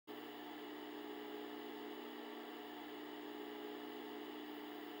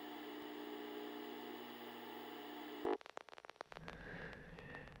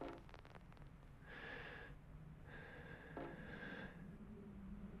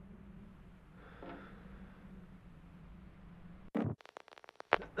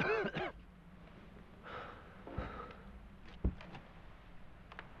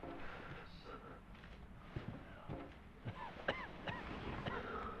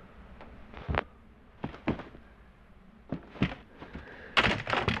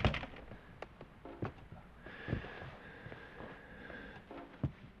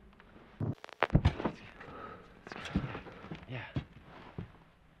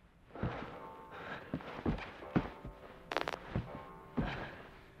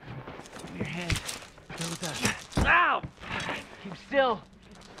Ow! Keep still.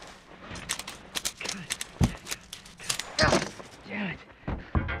 Damn it.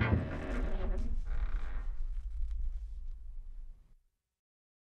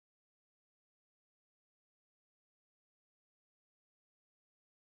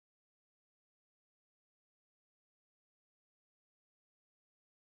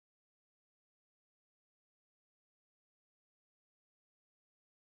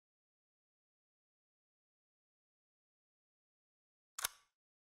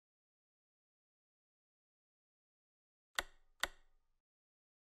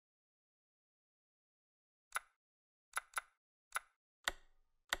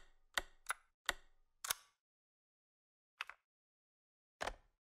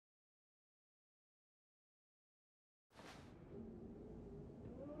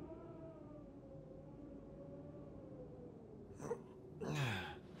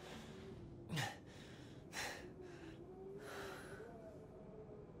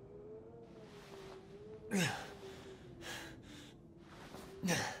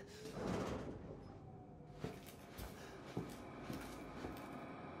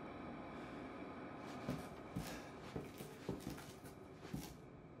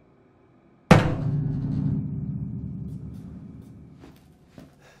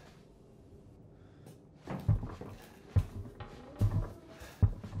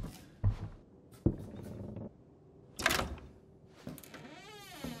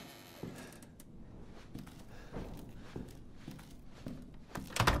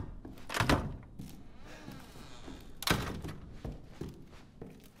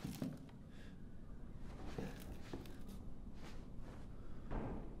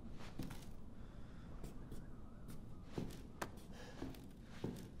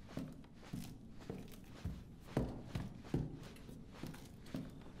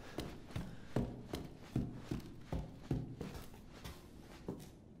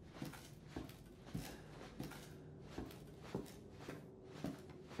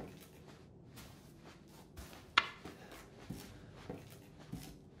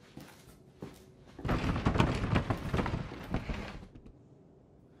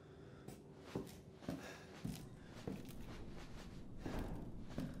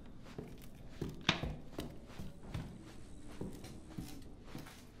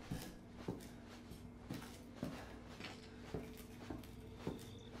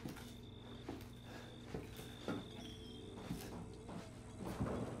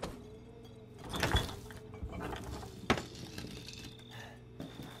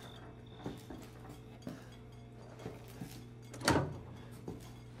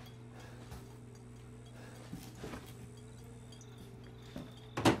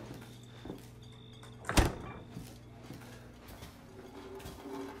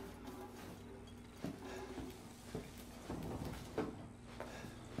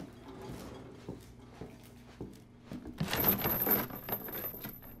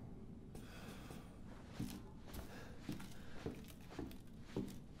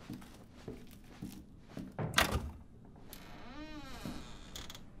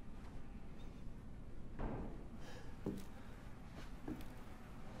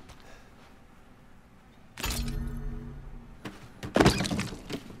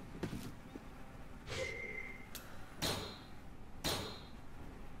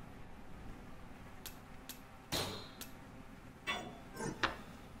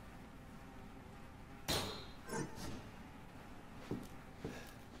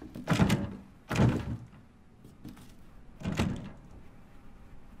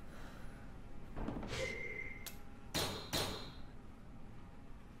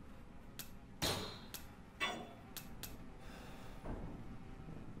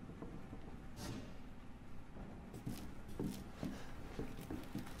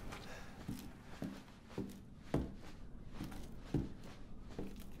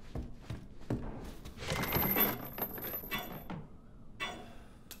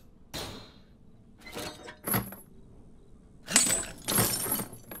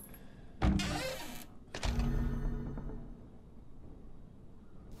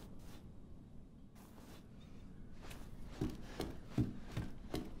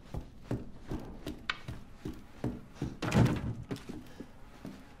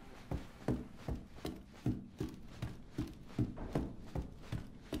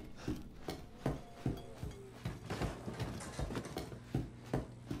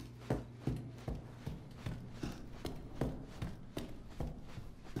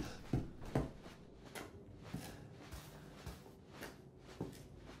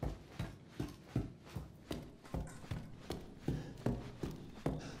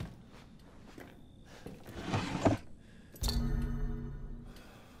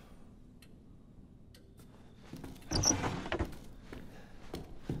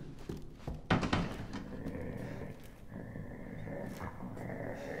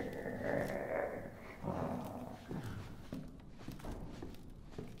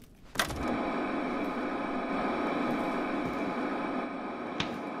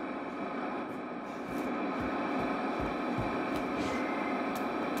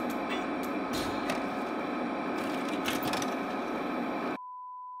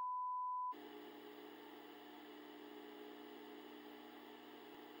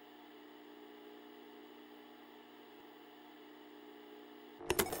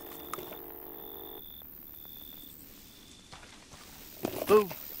 Boo.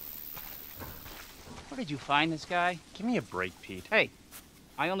 Where did you find this guy? Give me a break, Pete. Hey,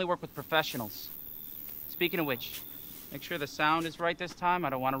 I only work with professionals. Speaking of which, make sure the sound is right this time. I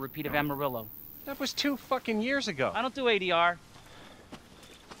don't want a repeat of Amarillo. That was 2 fucking years ago. I don't do ADR.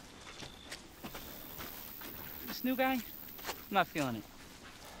 This new guy? I'm not feeling it.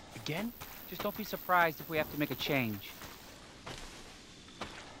 Again? Just don't be surprised if we have to make a change.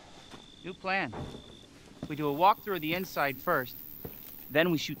 New plan. We do a walkthrough of the inside first, then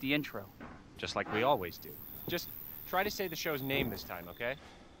we shoot the intro. Just like we always do. Just try to say the show's name this time, okay?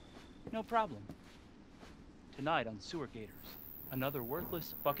 No problem. Tonight on Sewer Gators, another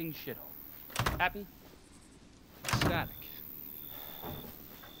worthless fucking shithole. Happy? Static.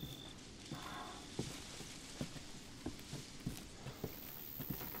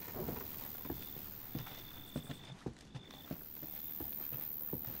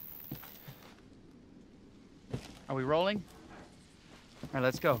 Are we rolling? All right,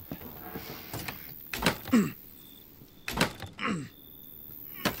 let's go.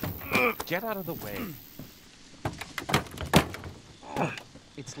 Get out of the way.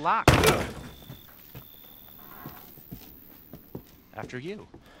 It's locked. After you.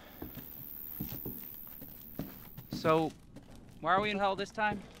 So, why are we in hell this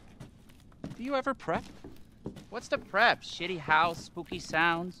time? Do you ever prep? What's the prep? Shitty house, spooky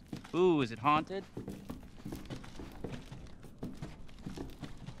sounds? Ooh, is it haunted?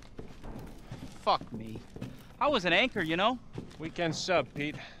 Fuck me. I was an anchor, you know? Weekend sub,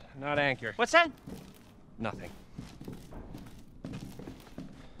 Pete. Not anchor. What's that? Nothing.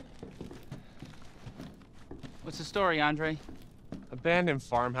 What's the story, Andre? Abandoned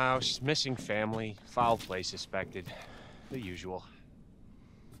farmhouse, missing family, foul play suspected. The usual.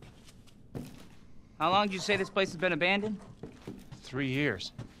 How long did you say this place has been abandoned? 3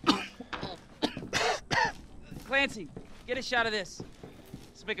 years. Clancy, get a shot of this.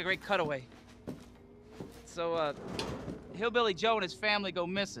 Let's make a great cutaway. So, Hillbilly Joe and his family go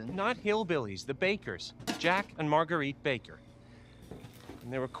missing. Not hillbillies, the Bakers. Jack and Marguerite Baker.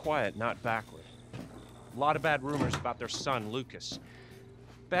 And they were quiet, not backward. A lot of bad rumors about their son, Lucas.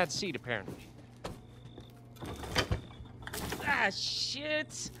 Bad seed, apparently. Ah,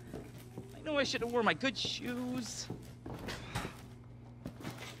 shit. I know I should have worn my good shoes.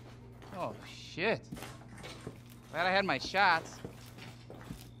 Oh, shit. Glad I had my shots.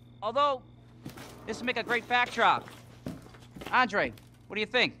 Although, this would make a great backdrop. Andre, what do you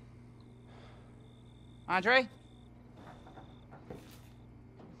think? Andre?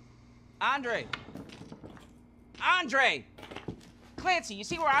 Andre! Andre! Clancy, you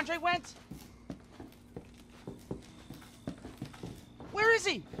see where Andre went? Where is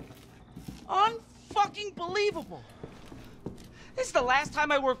he? Unfucking believable. This is the last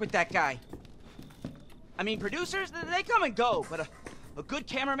time I work with that guy. I mean, producers, they come and go, but a good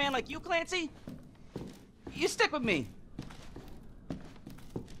cameraman like you, Clancy, you stick with me.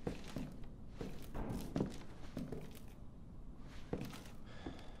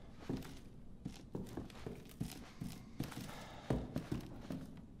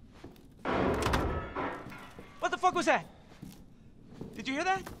 What the fuck was that? Did you hear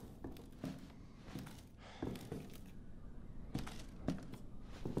that?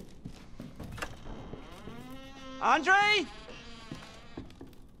 Andre?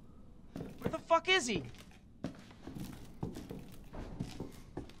 Where the fuck is he?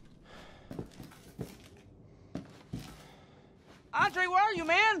 Andre, where are you,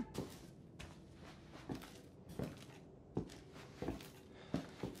 man?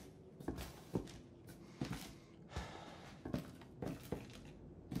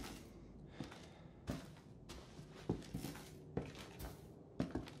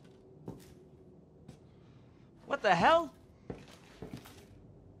 What the hell?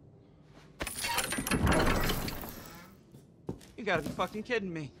 You gotta be fucking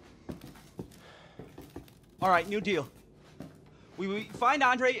kidding me. All right, new deal. We find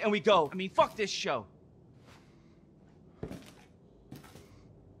Andre and we go. I mean, fuck this show.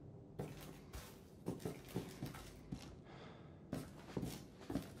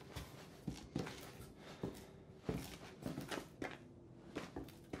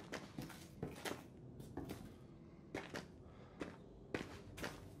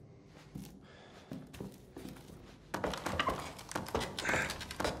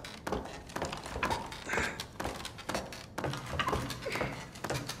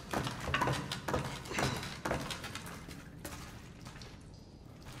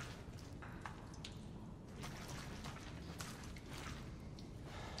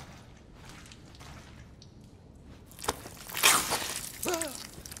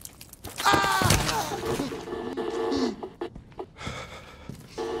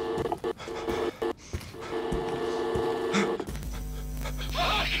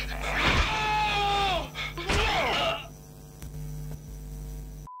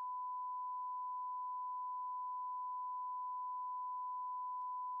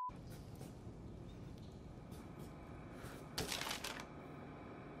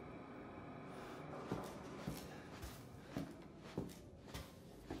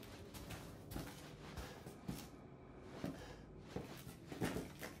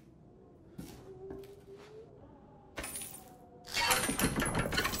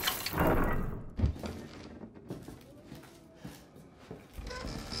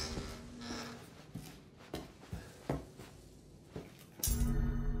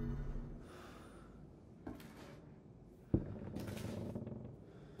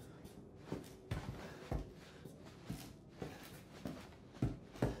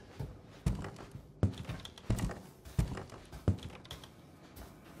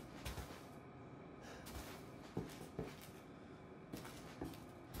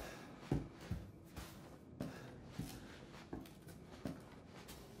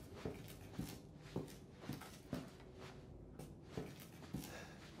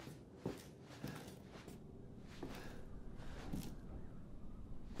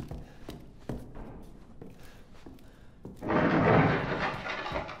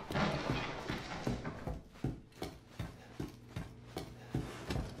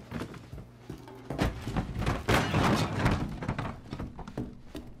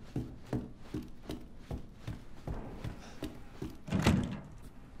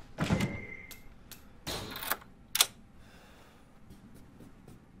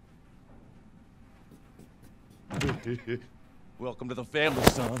 Welcome to the family,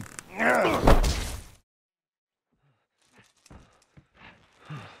 son.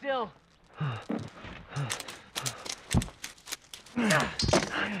 Still.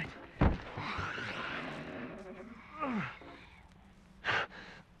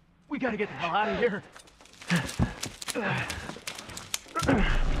 We gotta get the hell out of here.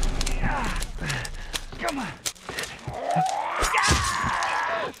 Come on.